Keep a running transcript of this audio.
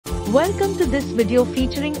Welcome to this video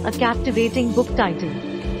featuring a captivating book title,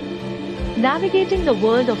 Navigating the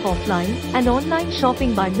World of Offline and Online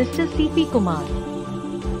Shopping by Mr. C.P. Kumar.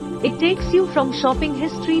 It takes you from shopping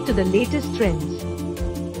history to the latest trends,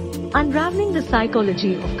 unraveling the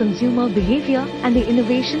psychology of consumer behavior and the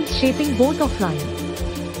innovations shaping both offline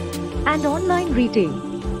and online retail,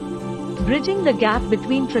 bridging the gap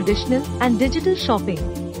between traditional and digital shopping.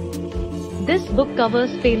 This book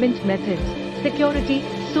covers payment methods, security,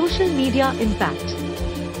 social media impact,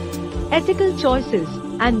 ethical choices,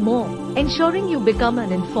 and more, ensuring you become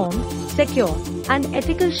an informed, secure, and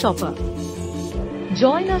ethical shopper.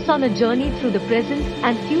 Join us on a journey through the present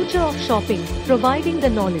and future of shopping, providing the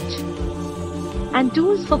knowledge and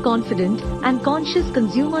tools for confident and conscious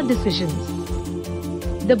consumer decisions.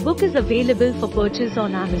 The book is available for purchase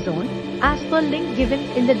on Amazon, as per link given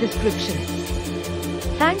in the description.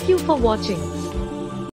 Thank you for watching.